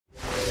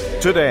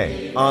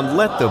Today on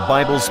Let the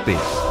Bible Speak.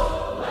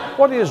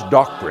 What is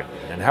doctrine,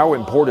 and how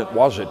important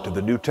was it to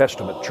the New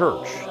Testament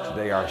church?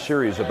 Today our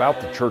series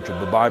about the Church of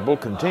the Bible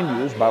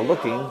continues by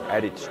looking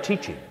at its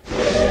teaching.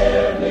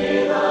 Give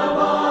me the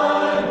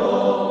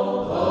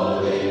Bible,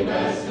 holy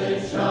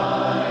message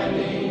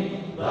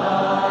shining,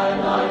 thy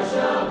light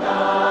shall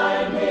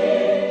guide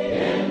me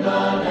in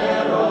the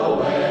narrow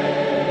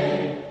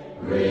way.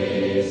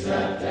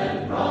 Precept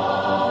and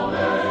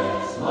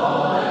promise,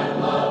 law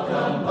and love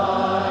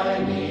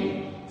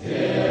combining,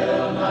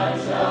 till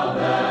night shall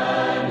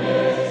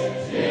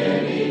vanish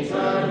in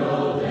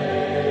eternal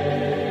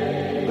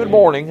day. Good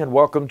morning and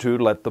welcome to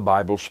Let the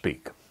Bible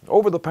Speak.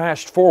 Over the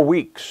past 4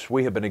 weeks,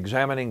 we have been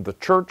examining the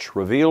church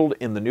revealed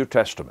in the New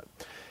Testament,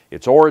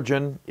 its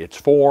origin, its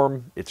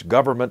form, its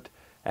government,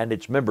 and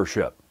its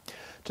membership.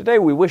 Today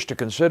we wish to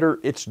consider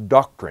its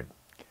doctrine.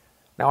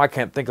 Now, I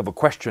can't think of a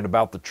question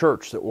about the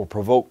church that will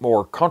provoke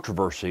more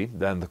controversy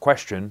than the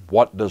question,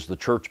 what does the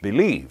church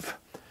believe?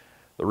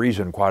 The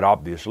reason, quite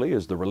obviously,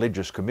 is the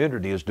religious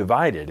community is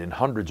divided in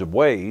hundreds of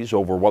ways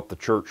over what the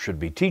church should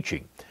be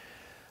teaching.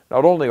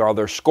 Not only are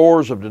there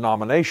scores of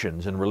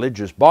denominations and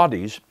religious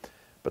bodies,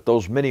 but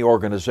those many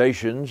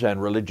organizations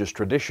and religious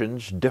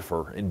traditions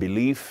differ in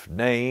belief,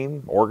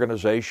 name,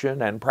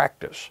 organization, and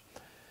practice.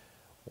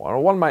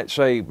 Well, one might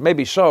say,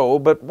 maybe so,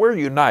 but we're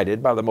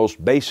united by the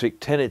most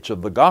basic tenets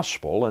of the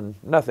gospel, and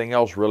nothing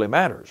else really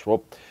matters.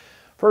 Well,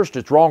 first,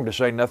 it's wrong to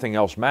say nothing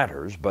else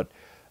matters, but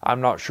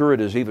I'm not sure it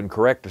is even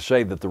correct to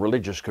say that the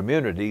religious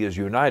community is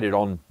united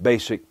on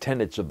basic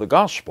tenets of the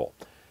gospel.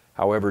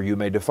 However, you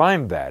may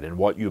define that and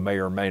what you may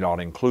or may not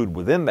include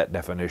within that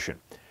definition.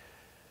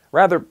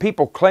 Rather,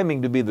 people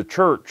claiming to be the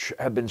church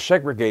have been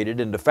segregated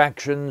into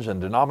factions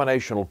and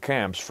denominational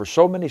camps for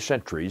so many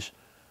centuries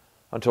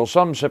until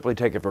some simply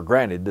take it for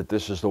granted that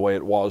this is the way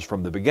it was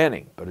from the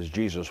beginning. But as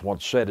Jesus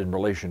once said in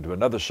relation to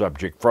another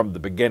subject, from the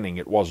beginning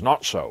it was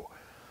not so.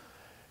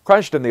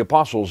 Christ and the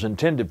apostles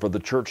intended for the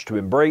church to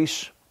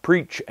embrace,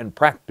 preach, and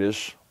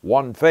practice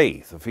one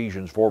faith,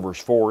 Ephesians 4 verse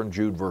 4 and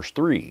Jude verse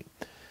 3.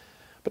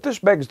 But this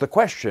begs the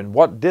question,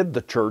 what did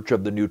the church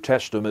of the New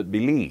Testament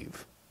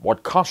believe?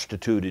 What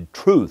constituted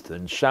truth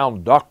and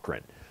sound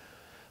doctrine?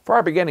 For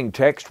our beginning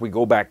text, we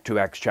go back to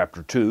Acts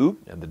chapter 2,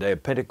 and the day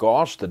of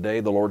Pentecost, the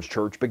day the Lord's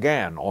church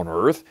began on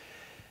earth.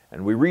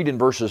 And we read in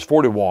verses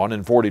 41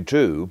 and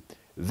 42,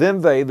 Then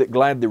they that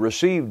gladly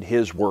received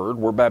his word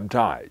were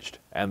baptized,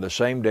 and the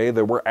same day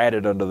there were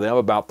added unto them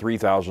about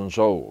 3,000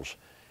 souls.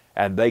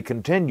 And they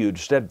continued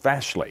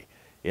steadfastly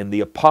in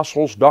the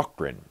apostles'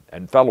 doctrine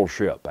and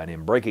fellowship, and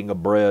in breaking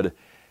of bread,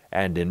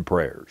 and in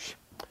prayers.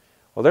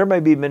 Well, there may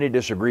be many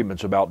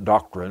disagreements about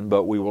doctrine,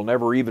 but we will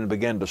never even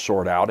begin to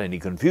sort out any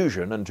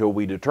confusion until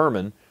we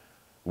determine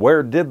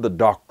where did the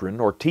doctrine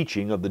or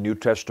teaching of the New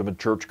Testament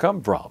church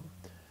come from.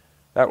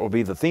 That will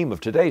be the theme of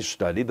today's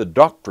study, the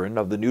doctrine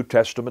of the New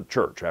Testament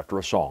church, after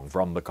a song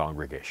from the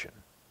congregation.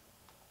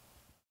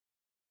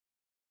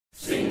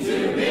 Sing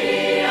to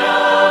me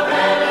of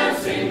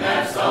heaven, sing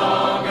that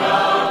song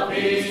of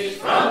peace,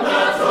 from the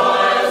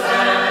toils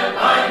that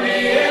bind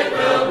me it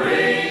will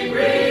bring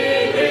release.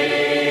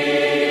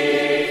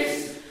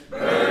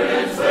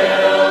 Burdens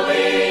will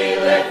be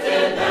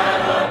lifted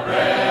that are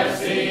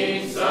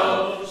pressing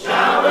so,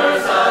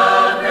 showers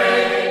of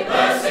great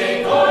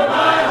blessing for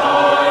my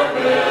heart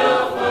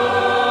will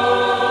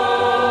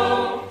flow.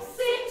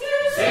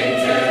 Sing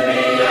to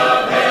me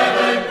of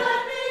heaven,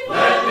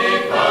 let me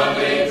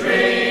fondly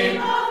dream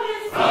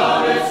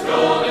of its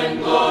golden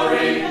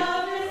glory,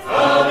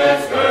 of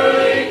its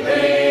pearly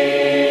gleam.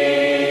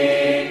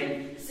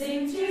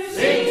 Sing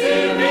to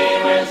me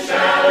when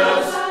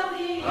shadows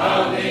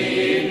of the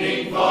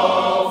evening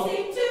fall.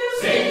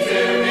 Sing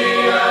to me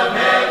of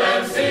heaven,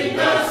 sing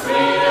the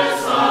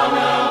sweetest song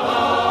of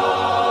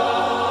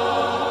all.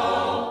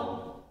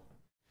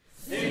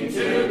 Sing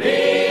to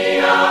me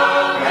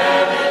of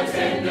heaven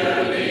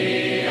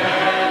tenderly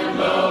and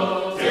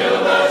low, till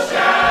the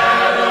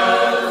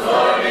shadows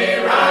o'er me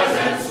rise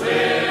and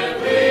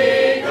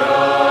swiftly go.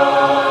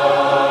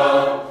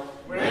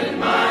 When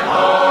my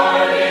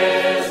heart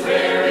is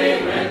weary,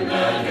 when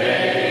the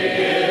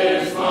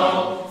day is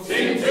long,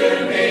 sing to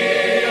me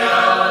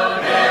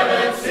of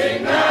heaven,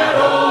 sing that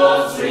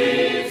old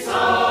sweet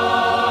song.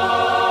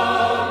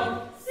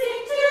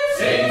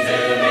 Sing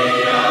to me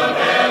of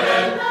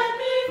heaven,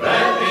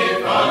 let me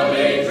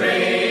fondly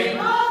dream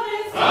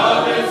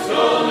of its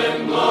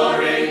golden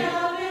glory,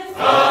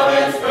 of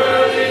its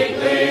pearly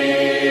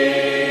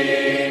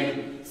gleam.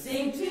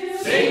 Sing to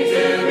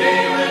me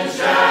when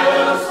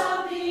shadows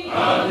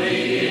of the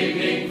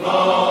evening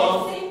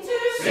fall.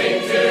 Sing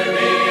to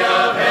me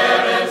of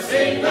heaven,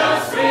 sing the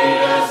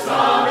sweetest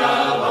song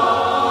of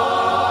all.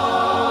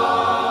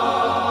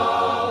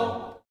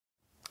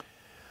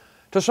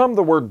 To some,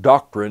 the word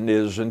doctrine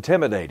is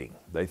intimidating.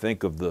 They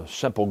think of the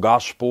simple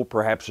gospel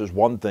perhaps as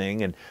one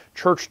thing, and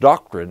church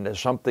doctrine as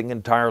something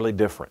entirely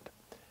different.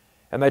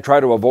 And they try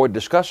to avoid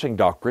discussing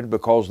doctrine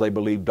because they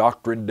believe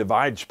doctrine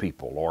divides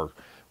people, or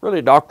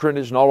really doctrine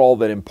is not all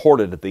that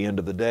important at the end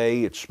of the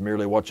day. It's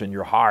merely what's in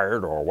your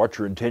heart or what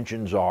your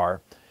intentions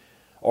are.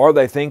 or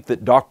they think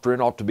that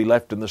doctrine ought to be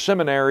left in the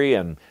seminary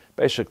and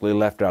basically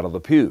left out of the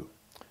pew.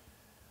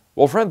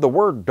 Well, friend, the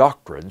word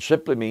doctrine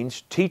simply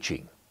means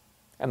teaching,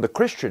 and the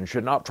Christian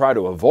should not try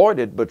to avoid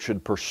it, but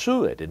should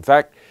pursue it. In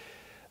fact,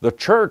 the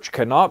church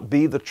cannot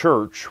be the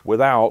church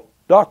without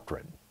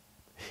doctrine.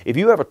 If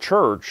you have a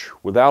church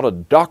without a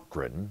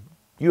doctrine,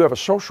 you have a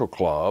social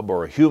club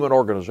or a human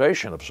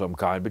organization of some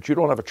kind, but you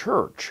don't have a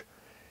church.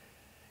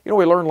 You know,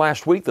 we learned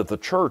last week that the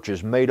church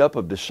is made up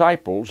of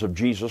disciples of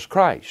Jesus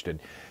Christ, and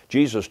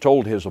Jesus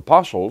told His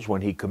apostles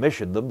when He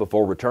commissioned them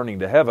before returning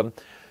to heaven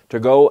to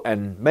go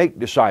and make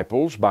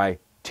disciples by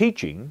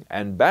teaching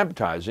and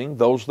baptizing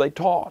those they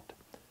taught.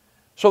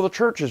 So the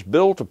church is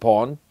built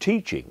upon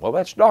teaching. Well,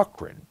 that's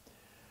doctrine.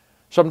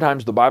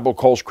 Sometimes the Bible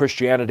calls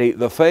Christianity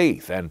the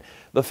faith, and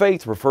the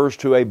faith refers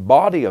to a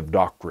body of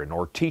doctrine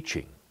or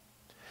teaching.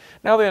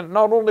 Now then,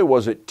 not only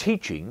was it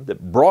teaching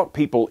that brought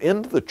people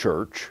into the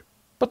church,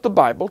 but the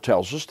Bible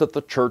tells us that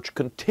the church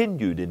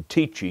continued in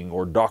teaching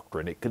or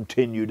doctrine. It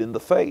continued in the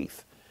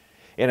faith.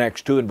 In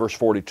Acts 2 and verse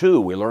 42,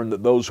 we learn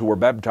that those who were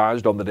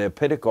baptized on the day of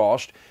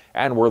Pentecost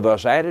and were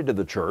thus added to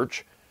the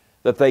church,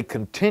 that they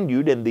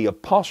continued in the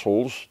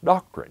apostles'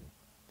 doctrine.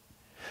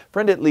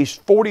 Friend, at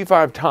least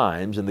 45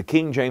 times in the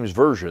King James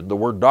Version, the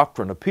word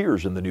doctrine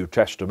appears in the New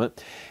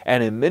Testament,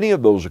 and in many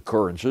of those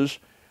occurrences,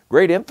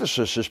 great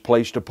emphasis is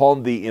placed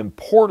upon the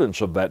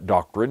importance of that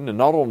doctrine, and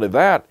not only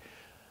that,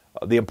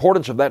 the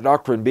importance of that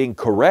doctrine being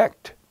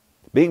correct,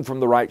 being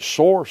from the right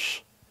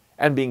source,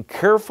 and being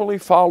carefully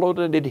followed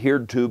and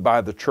adhered to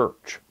by the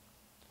church.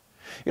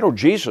 You know,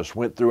 Jesus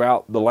went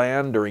throughout the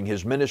land during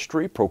His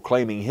ministry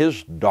proclaiming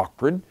His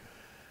doctrine.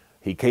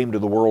 He came to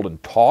the world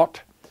and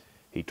taught.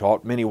 He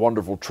taught many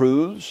wonderful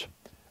truths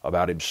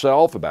about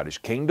Himself, about His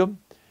kingdom.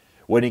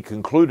 When He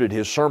concluded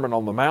His Sermon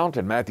on the Mount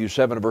in Matthew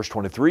 7 verse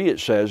 23, it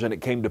says, "And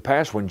it came to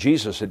pass when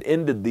Jesus had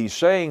ended these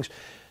sayings,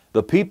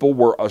 the people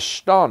were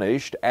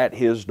astonished at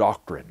His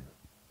doctrine."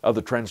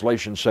 Other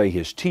translations say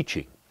His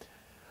teaching.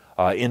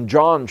 In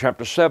John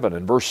chapter 7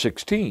 and verse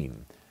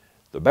 16,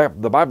 the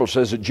Bible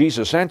says that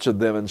Jesus answered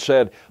them and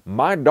said,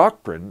 "My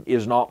doctrine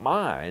is not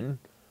mine,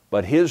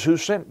 but His who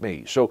sent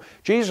me." So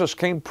Jesus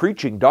came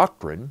preaching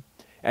doctrine,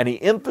 and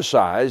He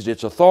emphasized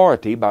its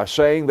authority by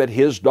saying that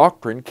His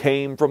doctrine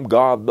came from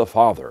God the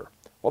Father.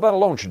 Well, that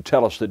alone should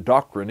tell us that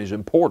doctrine is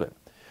important.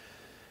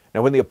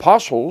 Now, when the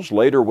apostles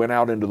later went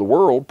out into the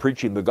world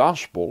preaching the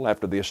gospel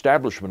after the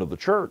establishment of the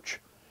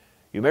church,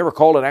 you may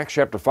recall in Acts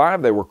chapter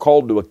 5, they were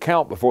called to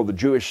account before the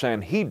Jewish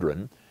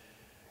Sanhedrin,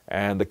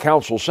 and the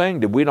council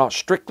saying, "Did we not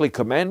strictly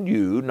command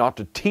you not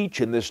to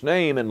teach in this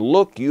name? And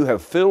look, you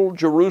have filled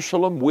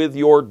Jerusalem with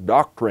your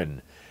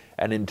doctrine,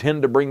 and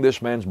intend to bring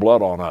this man's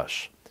blood on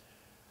us."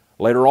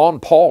 Later on,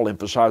 Paul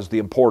emphasized the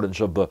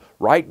importance of the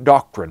right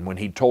doctrine when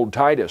he told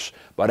Titus,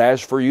 "But as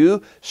for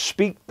you,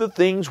 speak the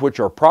things which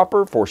are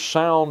proper for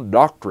sound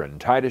doctrine."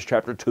 Titus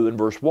chapter 2 and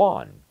verse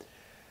 1.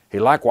 He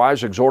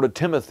likewise exhorted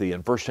Timothy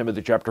in 1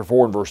 Timothy chapter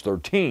 4 and verse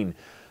 13,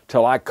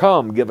 "Till I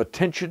come, give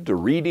attention to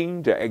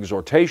reading, to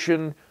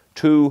exhortation,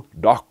 to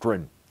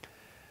doctrine."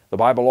 The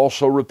Bible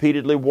also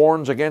repeatedly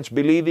warns against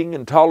believing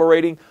and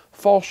tolerating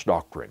false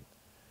doctrine.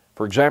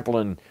 For example,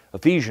 in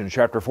Ephesians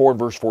chapter 4 and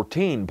verse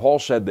 14, Paul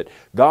said that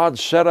God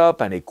set up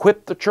and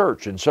equipped the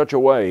church in such a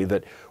way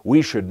that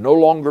we should no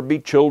longer be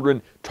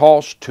children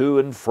tossed to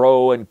and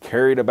fro and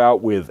carried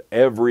about with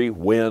every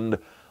wind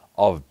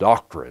of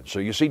doctrine. So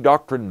you see,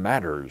 doctrine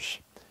matters.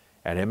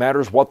 And it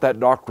matters what that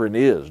doctrine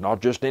is.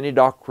 Not just any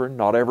doctrine,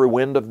 not every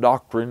wind of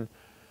doctrine,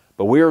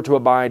 but we are to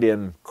abide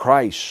in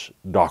Christ's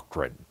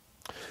doctrine.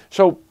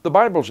 So the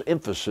Bible's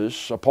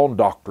emphasis upon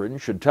doctrine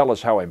should tell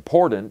us how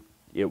important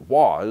it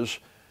was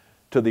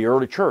to the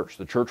early church,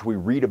 the church we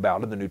read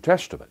about in the New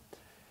Testament.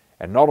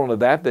 And not only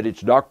that, that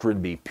its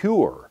doctrine be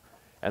pure,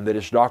 and that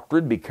its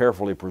doctrine be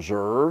carefully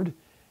preserved,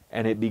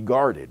 and it be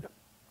guarded.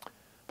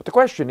 But the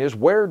question is,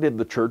 where did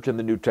the church in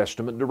the New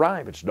Testament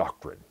derive its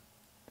doctrine?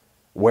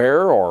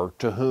 Where or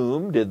to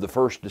whom did the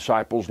first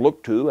disciples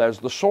look to as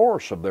the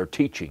source of their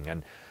teaching,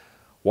 and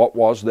what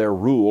was their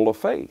rule of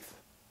faith?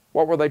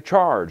 What were they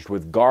charged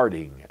with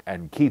guarding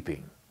and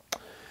keeping?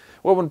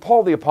 Well, when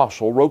Paul the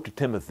Apostle wrote to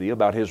Timothy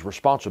about his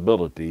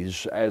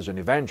responsibilities as an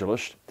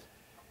evangelist,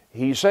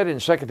 he said in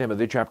 2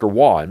 Timothy chapter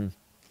 1,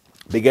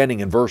 beginning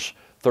in verse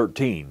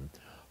 13,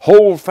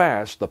 "Hold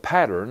fast the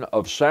pattern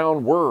of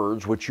sound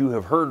words which you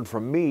have heard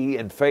from me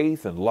in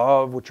faith and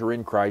love which are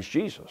in Christ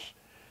Jesus.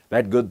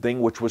 That good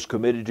thing which was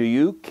committed to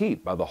you,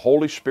 keep by the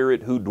Holy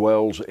Spirit who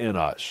dwells in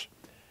us."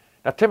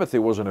 Now, Timothy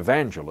was an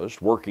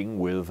evangelist working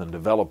with and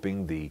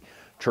developing the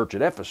church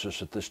at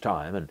Ephesus at this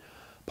time, and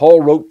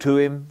Paul wrote to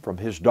him from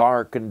his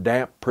dark and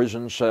damp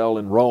prison cell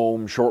in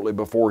Rome shortly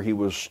before he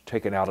was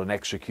taken out and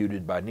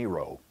executed by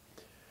Nero.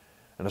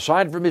 And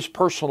aside from his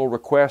personal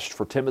request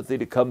for Timothy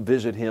to come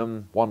visit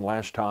him one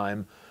last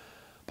time,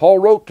 Paul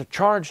wrote to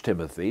charge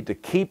Timothy to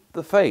keep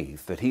the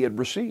faith that he had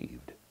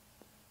received,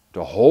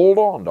 to hold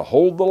on, to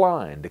hold the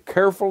line, to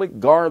carefully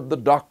guard the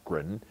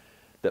doctrine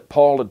that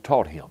Paul had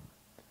taught him.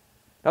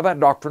 Now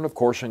that doctrine, of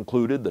course,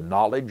 included the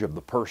knowledge of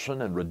the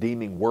person and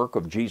redeeming work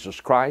of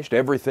Jesus Christ.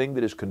 Everything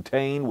that is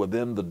contained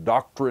within the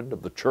doctrine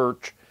of the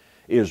church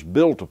is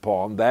built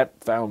upon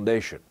that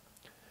foundation.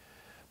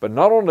 But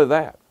not only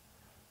that,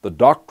 the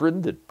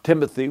doctrine that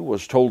Timothy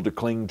was told to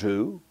cling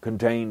to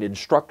contained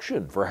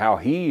instruction for how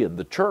he and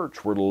the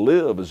church were to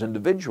live as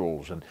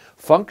individuals and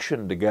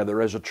function together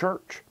as a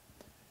church.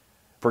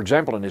 For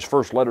example, in his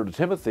first letter to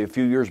Timothy a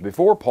few years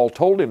before, Paul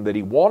told him that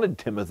he wanted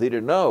Timothy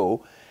to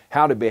know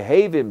how to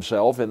behave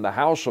himself in the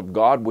house of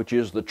God, which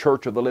is the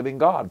church of the living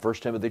God, 1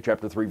 Timothy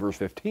chapter 3, verse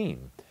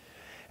 15.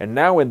 And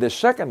now in this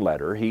second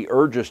letter, he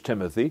urges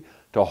Timothy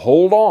to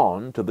hold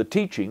on to the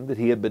teaching that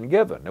he had been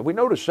given. And we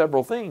notice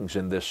several things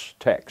in this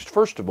text.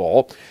 First of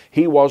all,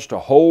 he was to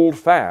hold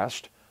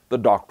fast the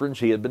doctrines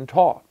he had been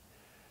taught.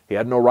 He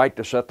had no right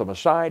to set them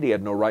aside. He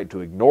had no right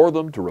to ignore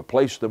them, to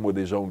replace them with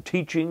his own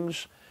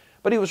teachings.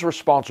 But he was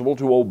responsible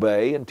to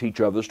obey and teach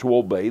others to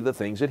obey the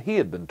things that he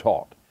had been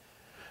taught.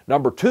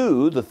 Number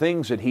two, the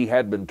things that he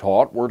had been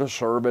taught were to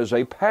serve as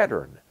a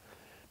pattern.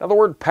 Now the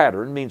word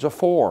pattern means a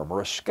form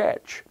or a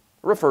sketch.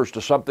 It refers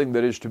to something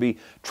that is to be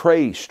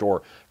traced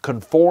or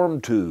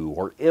conformed to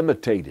or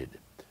imitated.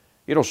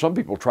 You know, some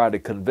people try to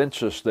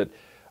convince us that,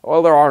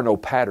 well, there are no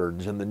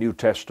patterns in the New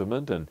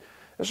Testament, and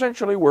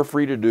essentially we're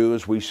free to do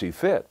as we see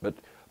fit. But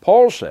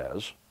Paul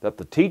says that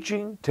the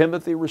teaching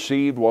Timothy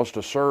received was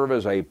to serve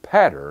as a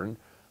pattern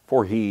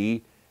for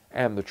he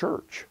and the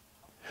church.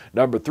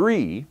 Number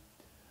three,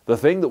 the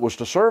thing that was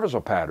to serve as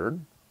a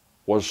pattern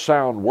was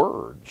sound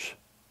words.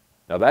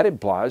 Now that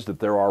implies that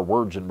there are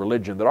words in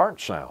religion that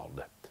aren't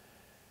sound.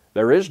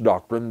 There is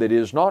doctrine that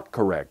is not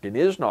correct and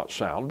is not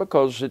sound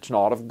because it's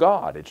not of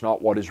God. It's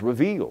not what is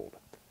revealed.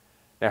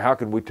 Now how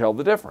can we tell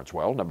the difference?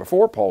 Well, number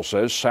four, Paul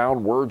says,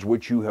 sound words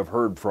which you have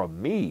heard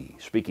from me,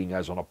 speaking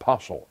as an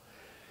apostle.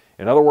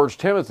 In other words,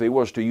 Timothy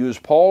was to use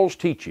Paul's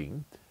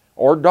teaching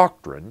or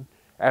doctrine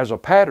as a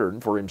pattern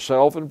for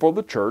himself and for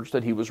the church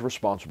that he was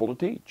responsible to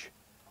teach.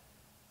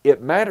 It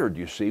mattered,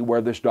 you see,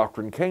 where this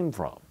doctrine came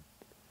from.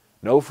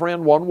 No,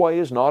 friend, one way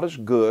is not as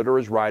good or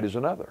as right as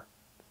another.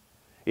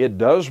 It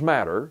does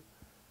matter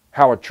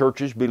how a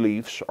church's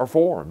beliefs are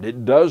formed.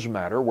 It does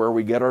matter where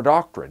we get our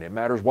doctrine. It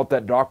matters what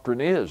that doctrine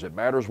is. It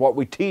matters what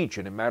we teach,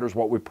 and it matters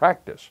what we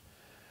practice.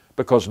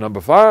 Because number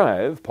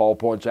five, Paul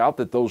points out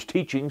that those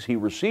teachings he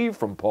received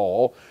from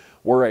Paul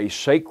were a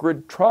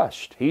sacred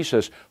trust. He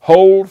says,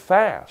 hold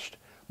fast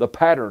the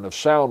pattern of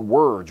sound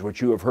words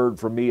which you have heard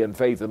from me in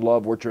faith and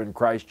love which are in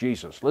Christ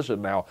Jesus.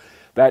 Listen now,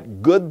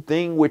 that good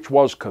thing which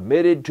was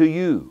committed to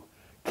you,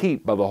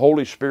 keep by the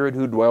Holy Spirit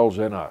who dwells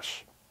in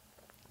us.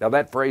 Now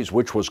that phrase,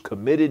 which was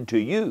committed to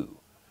you,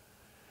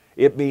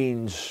 it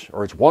means,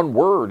 or it's one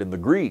word in the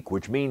Greek,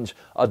 which means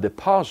a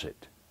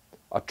deposit,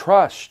 a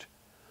trust,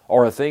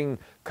 or a thing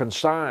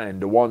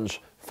consigned to one's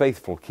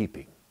faithful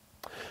keeping.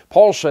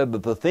 Paul said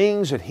that the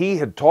things that he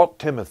had taught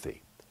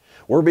Timothy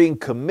were being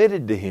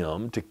committed to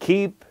him to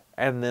keep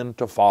and then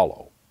to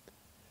follow.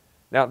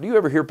 Now, do you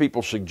ever hear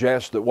people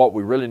suggest that what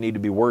we really need to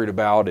be worried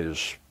about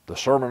is the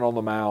Sermon on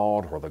the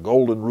Mount or the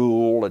Golden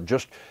Rule, and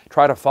just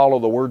try to follow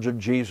the words of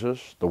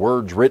Jesus, the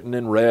words written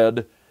in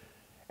red,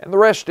 and the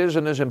rest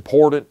isn't as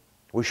important?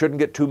 We shouldn't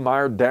get too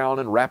mired down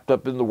and wrapped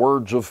up in the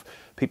words of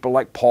people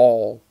like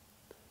Paul.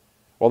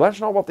 Well, that's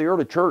not what the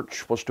early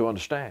church was to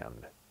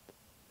understand.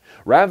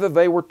 Rather,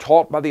 they were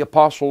taught by the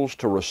apostles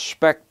to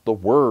respect the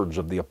words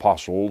of the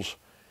apostles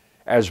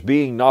as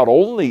being not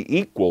only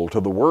equal to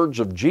the words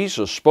of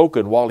Jesus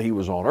spoken while he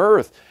was on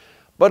earth,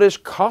 but as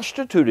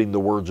constituting the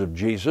words of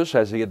Jesus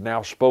as he had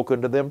now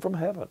spoken to them from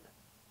heaven.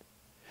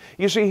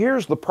 You see,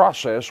 here's the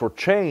process or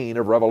chain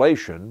of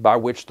revelation by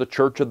which the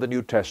church of the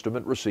New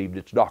Testament received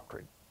its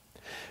doctrine.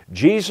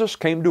 Jesus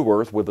came to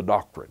earth with a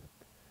doctrine.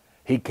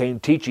 He came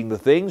teaching the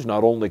things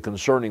not only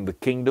concerning the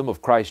kingdom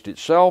of Christ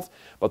itself,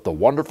 but the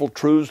wonderful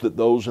truths that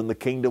those in the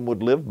kingdom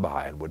would live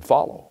by and would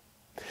follow.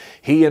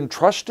 He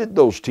entrusted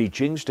those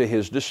teachings to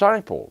his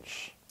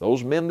disciples,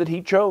 those men that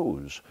he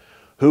chose,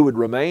 who would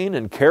remain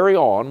and carry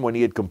on when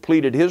he had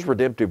completed his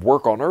redemptive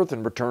work on earth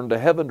and returned to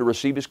heaven to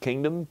receive his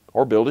kingdom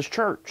or build his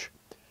church.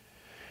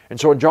 And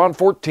so in John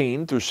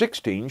 14 through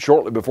 16,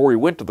 shortly before he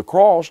went to the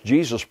cross,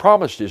 Jesus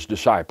promised his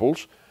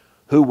disciples,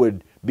 who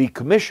would be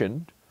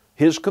commissioned,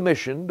 his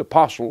commissioned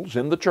apostles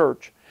in the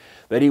church,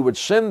 that he would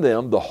send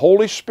them the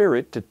Holy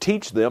Spirit to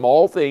teach them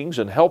all things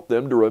and help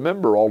them to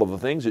remember all of the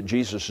things that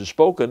Jesus had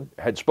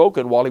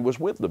spoken while he was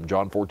with them,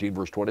 John 14,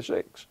 verse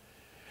 26.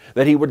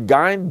 That he would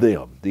guide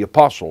them, the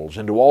apostles,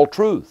 into all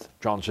truth,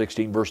 John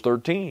 16, verse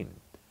 13.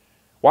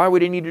 Why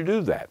would he need to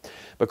do that?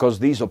 Because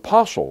these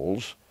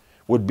apostles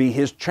would be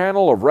his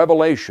channel of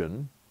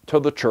revelation to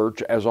the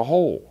church as a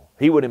whole.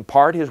 He would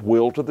impart his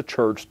will to the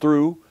church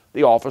through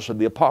the office of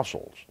the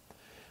apostles.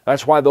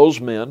 That's why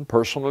those men,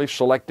 personally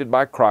selected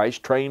by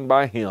Christ, trained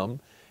by him,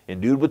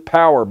 endued with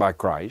power by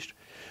Christ,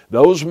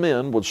 Those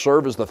men would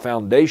serve as the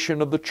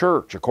foundation of the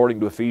church,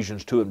 according to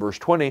Ephesians 2 and verse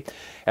 20,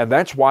 and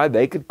that's why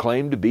they could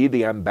claim to be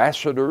the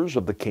ambassadors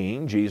of the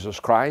King, Jesus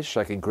Christ,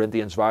 2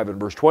 Corinthians 5 and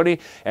verse 20,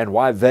 and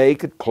why they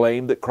could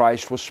claim that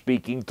Christ was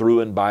speaking through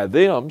and by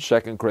them, 2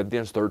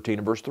 Corinthians 13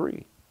 and verse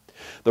 3.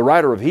 The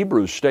writer of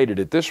Hebrews stated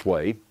it this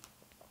way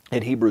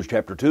in Hebrews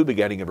chapter 2,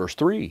 beginning in verse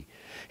 3.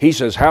 He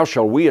says, "How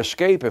shall we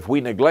escape if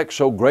we neglect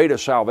so great a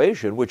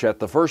salvation, which at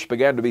the first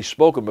began to be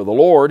spoken of the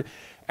Lord,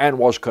 and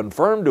was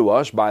confirmed to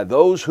us by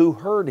those who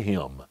heard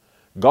him,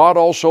 God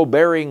also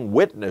bearing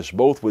witness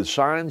both with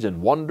signs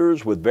and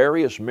wonders, with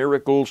various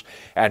miracles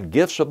and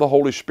gifts of the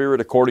Holy Spirit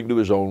according to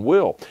his own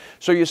will."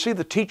 So you see,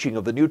 the teaching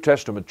of the New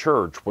Testament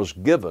church was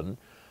given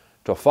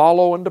to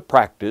follow and to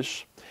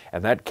practice,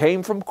 and that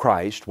came from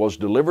Christ, was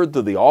delivered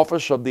through the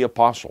office of the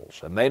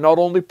apostles. And they not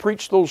only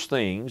preached those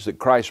things that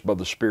Christ by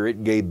the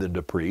Spirit gave them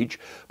to preach,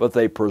 but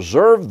they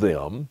preserved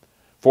them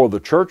for the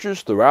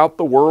churches throughout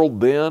the world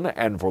then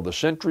and for the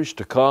centuries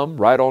to come,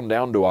 right on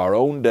down to our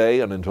own day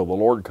and until the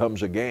Lord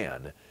comes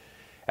again.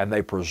 And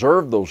they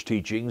preserved those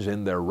teachings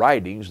in their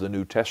writings, the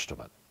New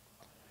Testament.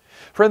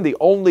 Friend, the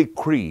only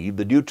creed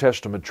the New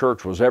Testament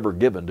church was ever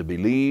given to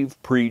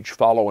believe, preach,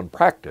 follow, and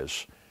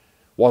practice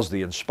was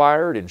the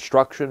inspired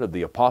instruction of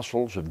the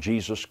apostles of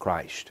Jesus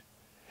Christ.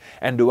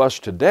 And to us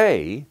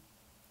today,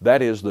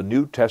 that is the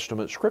New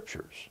Testament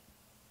Scriptures.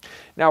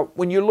 Now,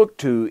 when you look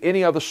to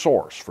any other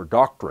source for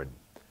doctrine,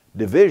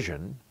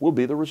 division will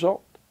be the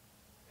result.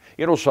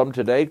 You know, some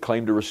today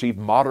claim to receive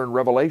modern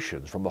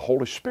revelations from the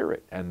Holy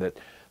Spirit and that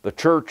the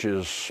church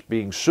is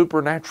being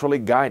supernaturally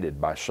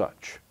guided by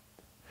such.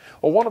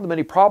 Well, one of the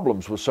many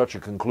problems with such a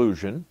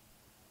conclusion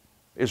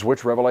is,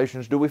 which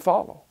revelations do we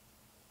follow?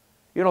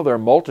 You know, there are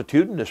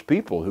multitudinous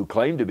people who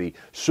claim to be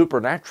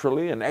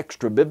supernaturally and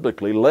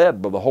extra-biblically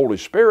led by the Holy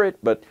Spirit,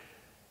 but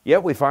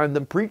yet we find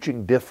them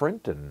preaching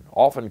different and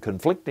often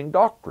conflicting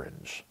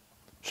doctrines.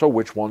 So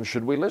which ones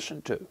should we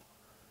listen to?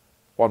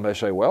 One may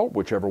say, well,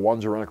 whichever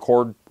ones are in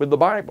accord with the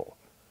Bible.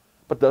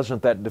 But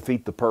doesn't that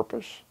defeat the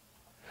purpose?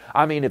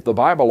 I mean, if the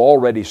Bible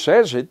already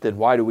says it, then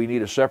why do we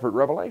need a separate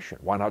revelation?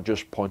 Why not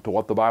just point to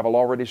what the Bible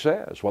already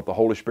says, what the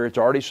Holy Spirit's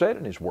already said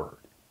in His Word?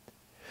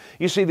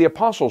 You see, the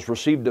apostles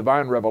received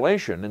divine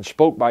revelation and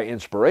spoke by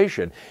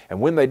inspiration,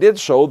 and when they did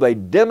so, they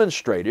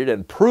demonstrated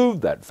and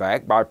proved that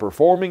fact by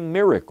performing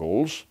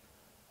miracles,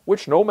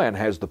 which no man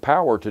has the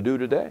power to do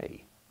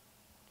today.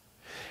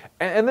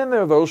 And then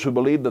there are those who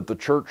believe that the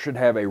church should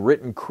have a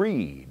written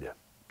creed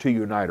to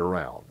unite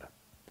around.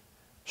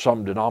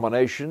 Some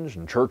denominations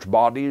and church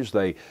bodies,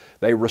 they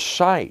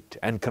recite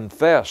and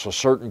confess a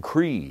certain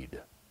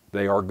creed.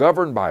 They are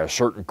governed by a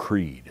certain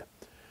creed.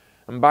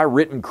 And by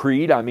written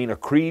creed, I mean a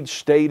creed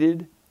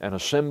stated and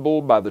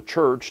assembled by the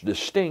church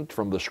distinct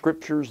from the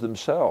Scriptures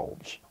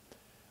themselves.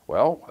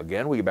 Well,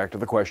 again, we get back to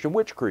the question,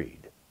 which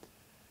creed?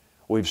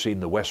 We've seen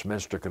the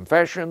Westminster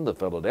Confession, the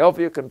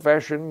Philadelphia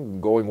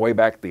Confession, going way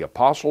back the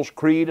Apostles'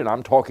 Creed, and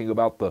I'm talking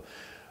about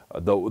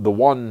the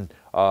one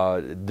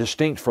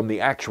distinct from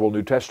the actual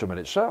New Testament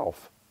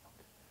itself.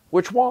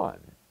 Which one?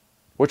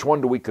 Which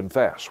one do we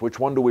confess? Which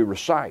one do we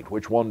recite?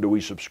 Which one do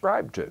we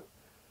subscribe to?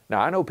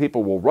 Now, I know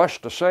people will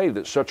rush to say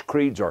that such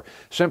creeds are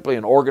simply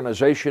an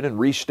organization and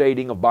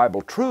restating of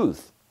Bible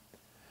truth.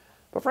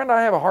 But friend,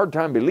 I have a hard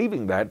time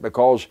believing that,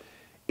 because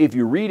if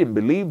you read and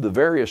believe the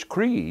various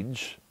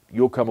creeds,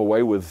 you'll come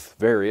away with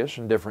various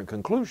and different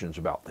conclusions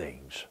about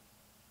things.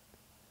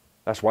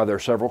 That's why there are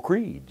several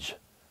creeds.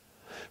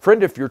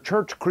 Friend, if your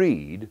church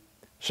creed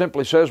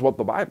simply says what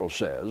the Bible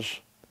says,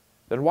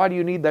 then why do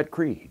you need that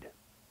creed?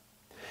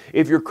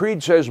 If your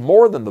creed says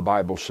more than the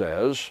Bible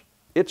says,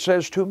 it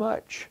says too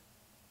much.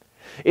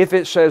 If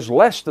it says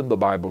less than the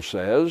Bible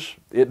says,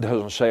 it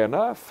doesn't say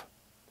enough.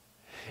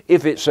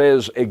 If it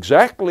says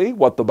exactly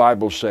what the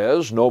Bible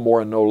says, no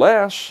more and no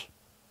less,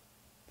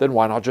 then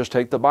why not just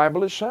take the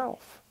Bible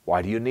itself?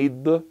 Why do you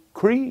need the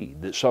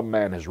creed that some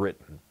man has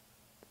written?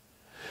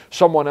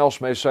 Someone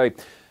else may say,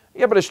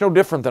 yeah, but it's no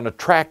different than a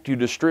tract you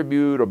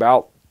distribute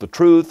about the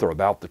truth or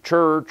about the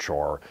church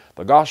or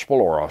the gospel,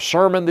 or a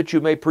sermon that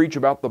you may preach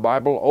about the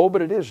Bible. Oh,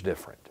 but it is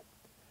different.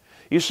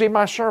 You see,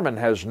 my sermon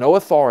has no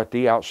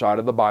authority outside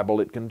of the Bible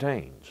it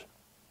contains.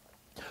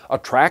 A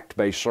tract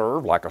may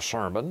serve like a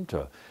sermon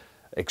to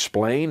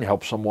explain,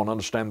 help someone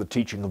understand the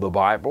teaching of the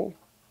Bible.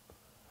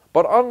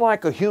 But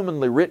unlike a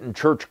humanly written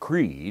church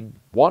creed,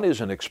 one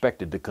isn't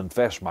expected to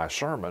confess my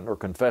sermon or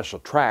confess a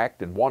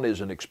tract, and one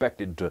isn't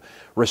expected to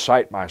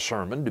recite my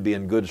sermon to be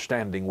in good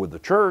standing with the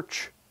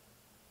church.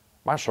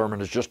 My sermon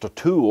is just a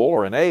tool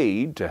or an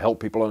aid to help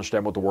people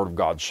understand what the Word of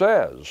God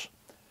says.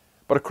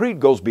 But a creed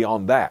goes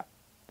beyond that.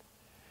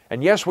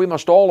 And yes, we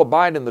must all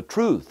abide in the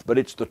truth, but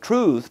it's the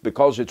truth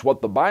because it's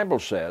what the Bible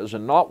says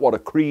and not what a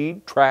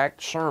creed,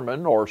 tract,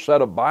 sermon, or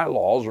set of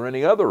bylaws or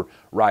any other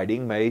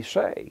writing may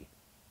say.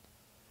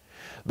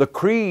 The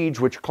creeds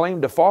which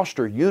claim to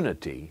foster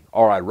unity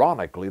are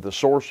ironically the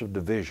source of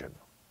division.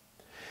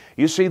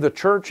 You see, the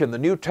church in the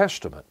New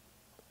Testament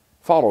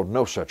followed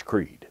no such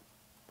creed.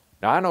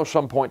 Now, I know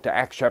some point to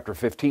Acts chapter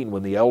 15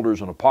 when the elders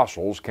and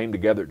apostles came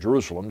together at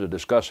Jerusalem to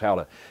discuss how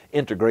to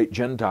integrate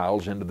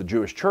Gentiles into the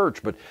Jewish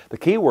church, but the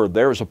key word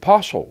there is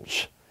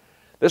apostles.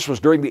 This was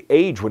during the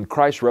age when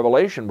Christ's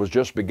revelation was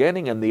just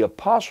beginning, and the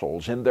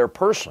apostles in their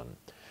person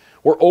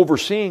were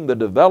overseeing the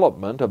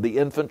development of the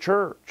infant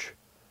church.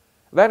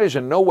 That is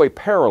in no way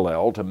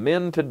parallel to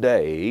men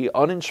today,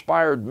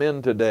 uninspired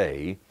men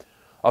today,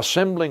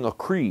 assembling a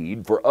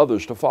creed for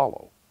others to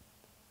follow.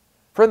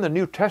 Friend, the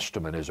New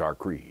Testament is our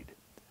creed.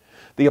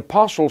 The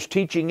apostles'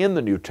 teaching in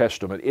the New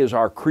Testament is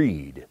our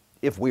creed,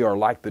 if we are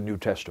like the New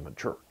Testament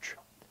church.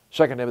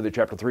 2 Timothy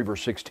chapter 3,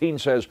 verse 16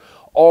 says,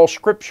 "All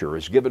Scripture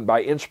is given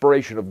by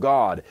inspiration of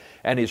God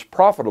and is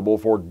profitable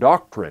for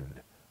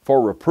doctrine,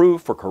 for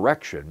reproof, for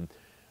correction,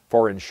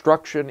 for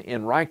instruction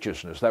in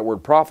righteousness." That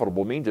word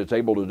profitable means it's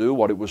able to do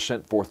what it was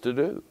sent forth to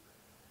do.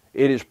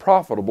 It is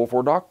profitable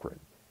for doctrine.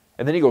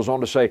 And then he goes on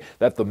to say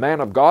that the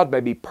man of God may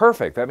be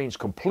perfect. That means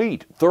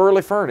complete,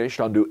 thoroughly furnished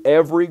unto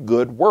every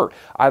good work.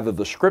 Either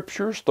the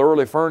Scriptures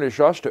thoroughly furnish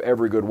us to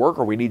every good work,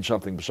 or we need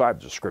something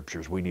besides the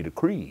Scriptures. We need a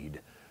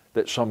creed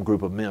that some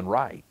group of men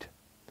write.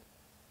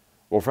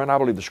 Well, friend, I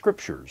believe the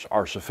Scriptures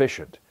are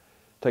sufficient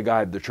to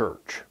guide the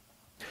church.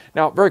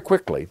 Now, very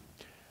quickly,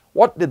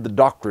 what did the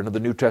doctrine of the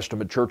New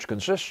Testament church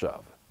consist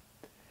of?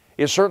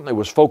 It certainly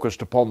was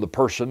focused upon the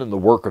person and the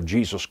work of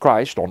Jesus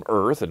Christ on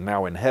earth and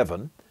now in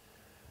heaven.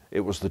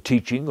 It was the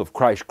teaching of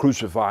Christ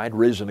crucified,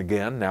 risen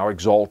again, now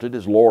exalted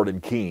as Lord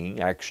and King,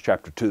 Acts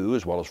chapter 2,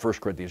 as well as 1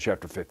 Corinthians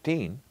chapter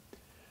 15.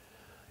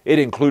 It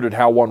included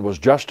how one was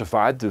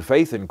justified through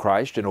faith in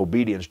Christ in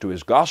obedience to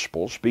His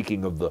gospel.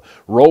 Speaking of the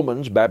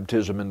Romans'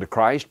 baptism into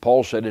Christ,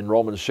 Paul said in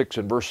Romans 6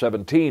 and verse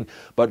 17,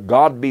 "But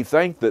God be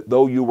thanked that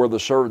though you were the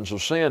servants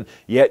of sin,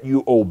 yet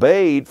you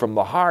obeyed from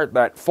the heart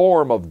that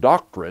form of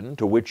doctrine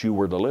to which you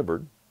were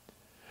delivered."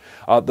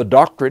 The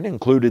doctrine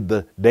included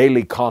the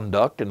daily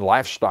conduct and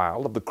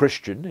lifestyle of the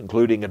Christian,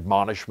 including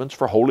admonishments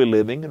for holy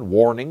living and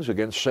warnings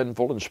against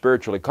sinful and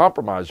spiritually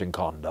compromising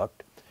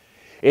conduct.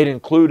 It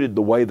included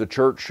the way the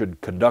church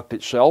should conduct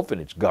itself in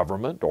its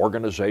government,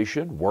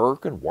 organization,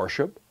 work, and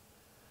worship.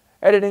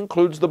 And it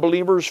includes the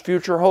believer's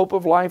future hope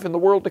of life in the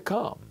world to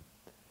come.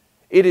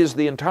 It is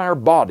the entire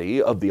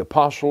body of the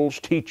apostles'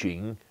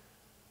 teaching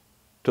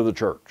to the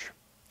church.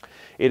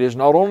 It is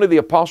not only the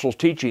apostles'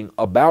 teaching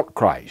about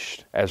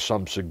Christ, as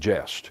some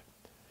suggest.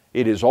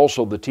 It is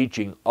also the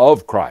teaching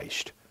of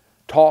Christ,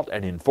 taught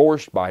and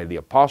enforced by the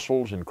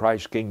apostles in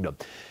Christ's kingdom.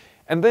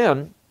 And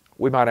then,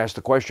 we might ask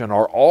the question,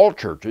 are all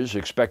churches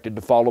expected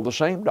to follow the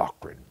same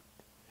doctrine?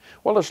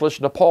 Well, let's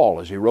listen to Paul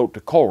as he wrote to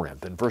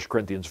Corinth in 1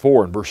 Corinthians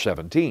 4 and verse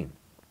 17.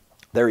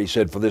 There he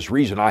said, "For this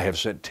reason I have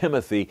sent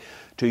Timothy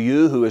to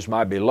you, who is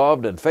my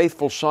beloved and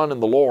faithful son in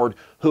the Lord,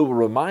 who will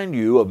remind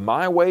you of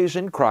my ways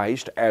in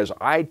Christ as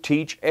I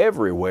teach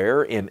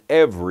everywhere in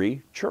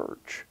every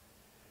church."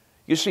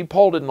 You see,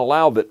 Paul didn't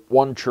allow that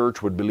one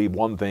church would believe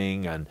one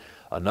thing and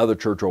another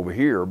church over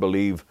here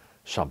believe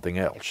something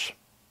else.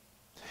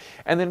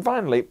 And then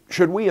finally,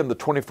 should we in the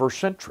 21st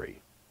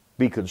century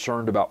be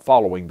concerned about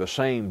following the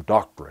same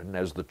doctrine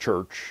as the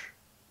church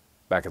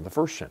back in the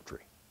first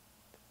century?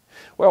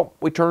 Well,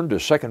 we turn to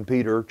 2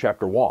 Peter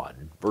chapter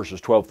 1,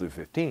 verses 12 through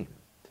 15,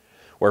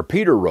 where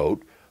Peter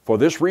wrote, "For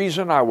this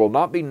reason I will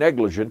not be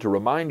negligent to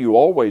remind you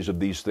always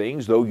of these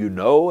things, though you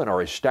know and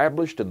are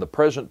established in the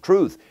present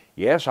truth.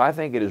 Yes, I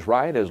think it is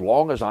right as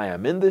long as I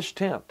am in this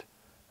tent,"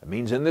 that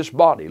means in this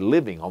body,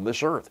 living on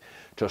this earth,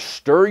 "to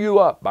stir you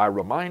up by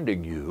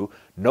reminding you,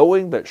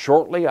 knowing that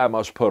shortly I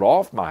must put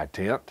off my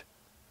tent,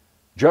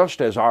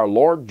 just as our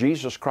Lord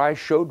Jesus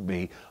Christ showed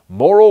me.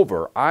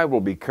 Moreover, I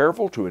will be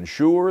careful to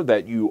ensure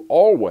that you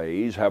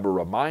always have a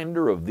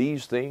reminder of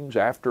these things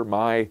after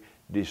my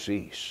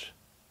decease."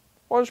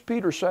 What is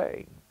Peter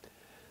saying?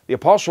 The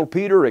Apostle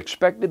Peter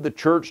expected the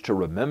church to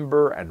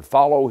remember and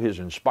follow his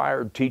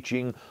inspired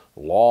teaching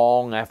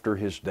long after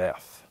his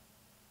death.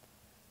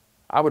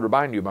 I would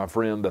remind you, my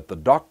friend, that the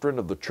doctrine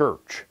of the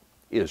church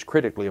is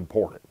critically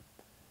important.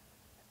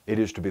 It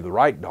is to be the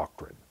right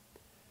doctrine.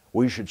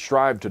 We should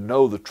strive to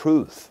know the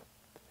truth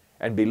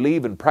and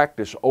believe and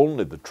practice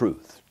only the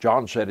truth.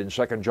 John said in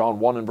 2 John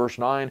 1 and verse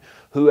 9,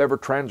 "Whoever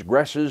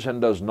transgresses and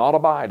does not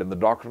abide in the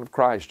doctrine of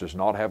Christ does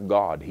not have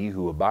God. He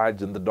who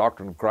abides in the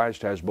doctrine of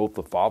Christ has both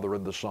the Father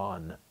and the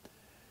Son."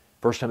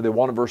 1 Timothy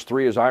 1 and verse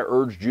 3, "As I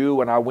urged you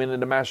when I went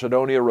into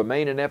Macedonia,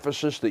 remain in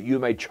Ephesus, that you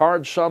may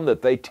charge some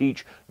that they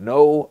teach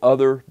no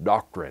other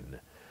doctrine."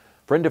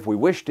 Friend, if we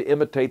wish to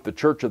imitate the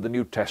church of the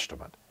New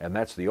Testament, and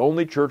that's the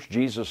only church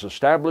Jesus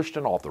established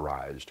and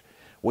authorized,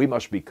 we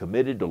must be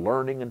committed to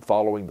learning and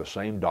following the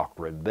same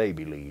doctrine they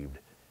believed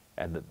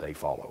and that they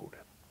followed.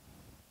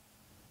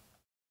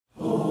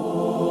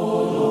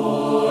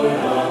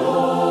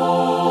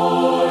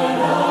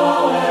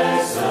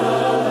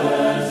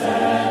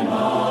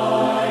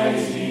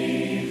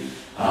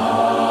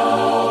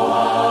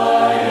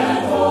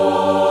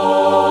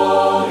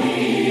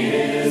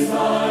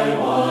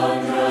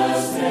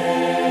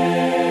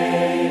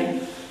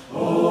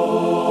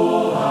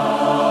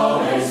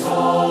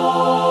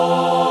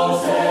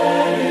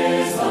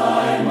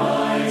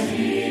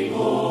 Mighty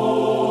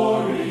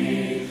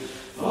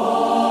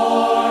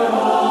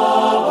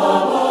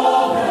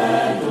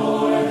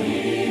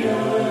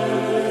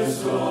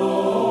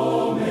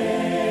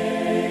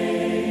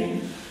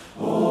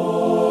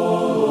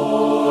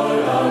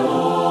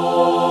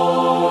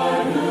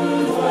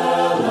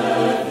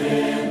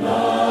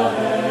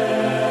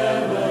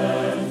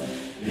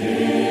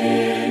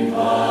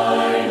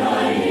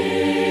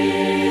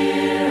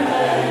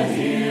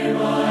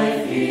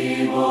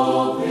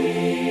humble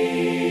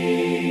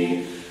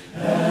plea.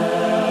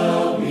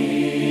 Help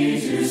me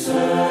to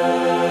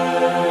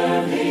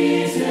serve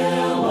thee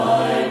till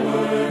my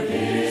work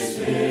is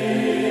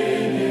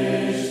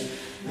finished.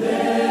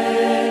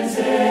 Then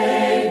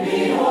take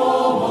me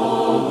home,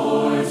 O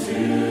Lord, to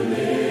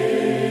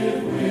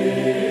live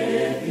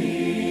with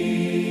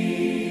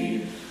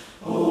thee.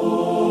 O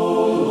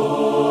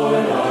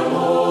Lord, our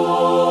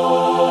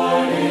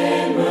Lord,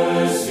 in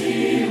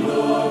mercy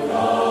look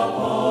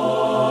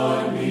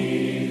upon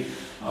me.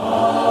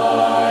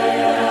 I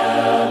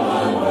am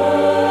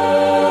unworthy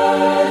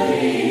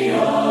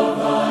of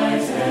thy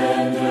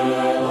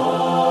tender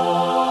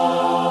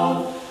love.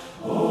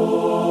 O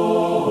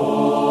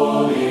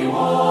Holy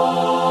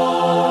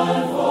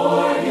One,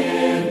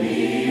 forgive me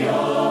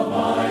of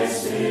my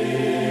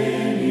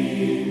sinning,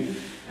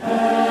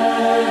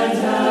 and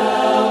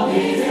help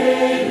me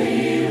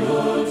daily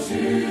look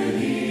to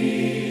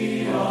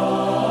thee above.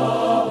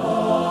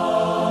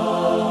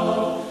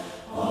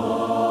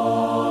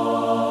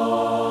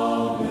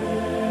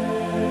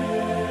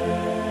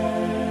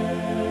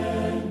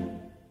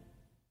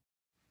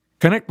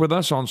 Connect with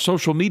us on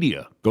social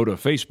media. Go to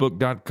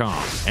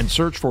Facebook.com and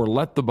search for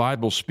Let the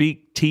Bible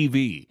Speak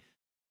TV.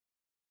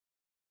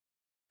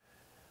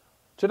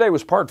 Today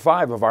was part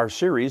 5 of our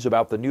series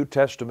about the New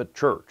Testament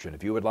church. And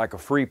if you would like a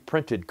free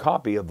printed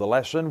copy of the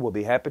lesson, we'll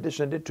be happy to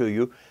send it to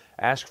you.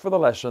 Ask for the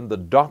lesson, The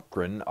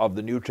Doctrine of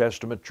the New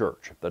Testament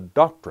Church. The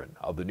Doctrine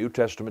of the New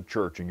Testament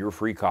Church, and your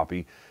free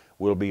copy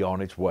will be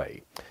on its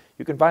way.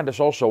 You can find us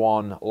also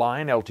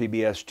online,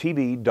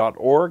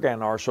 ltbstv.org,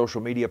 and our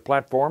social media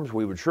platforms.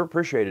 We would sure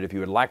appreciate it if you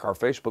would like our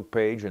Facebook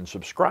page and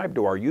subscribe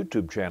to our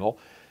YouTube channel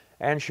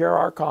and share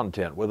our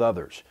content with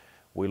others.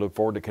 We look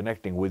forward to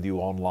connecting with you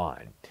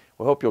online.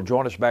 We hope you'll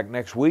join us back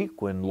next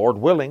week when, Lord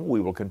willing, we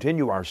will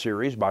continue our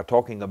series by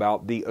talking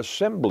about the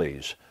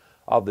assemblies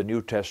of the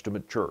New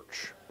Testament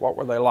church. What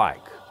were they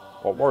like?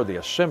 What were the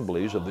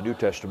assemblies of the New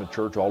Testament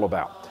church all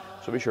about?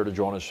 So be sure to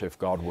join us if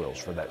God wills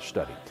for that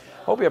study.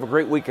 Hope you have a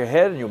great week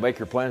ahead and you'll make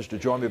your plans to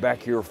join me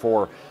back here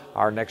for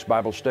our next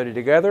Bible study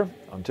together.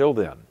 Until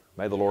then,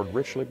 may the Lord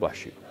richly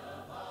bless you.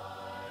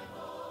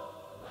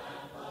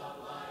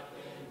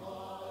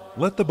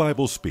 Let the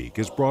Bible Speak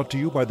is brought to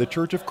you by the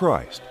Church of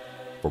Christ.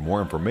 For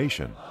more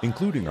information,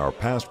 including our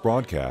past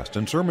broadcast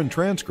and sermon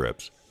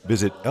transcripts,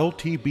 visit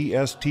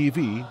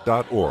ltbstv.org.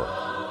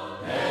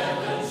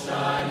 Heaven's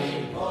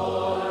shining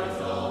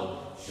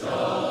portal,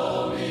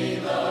 show me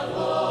the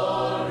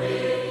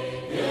glory,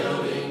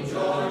 gilding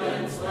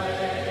Jordan's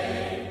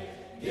way.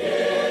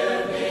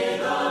 Give me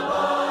the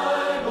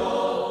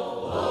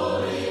Bible,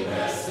 holy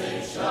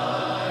message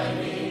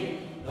shining.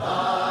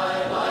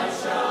 Thy light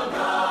shall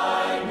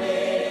guide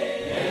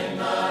me in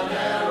the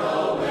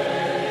narrow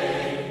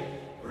way.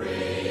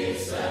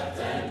 Precept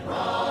and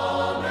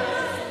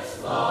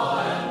promise,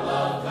 law and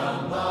love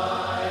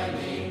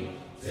combining,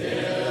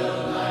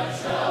 till night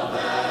shall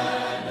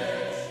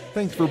vanish.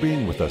 Thanks for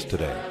being with us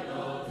today.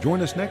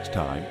 Join us next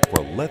time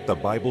for Let the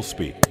Bible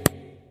Speak.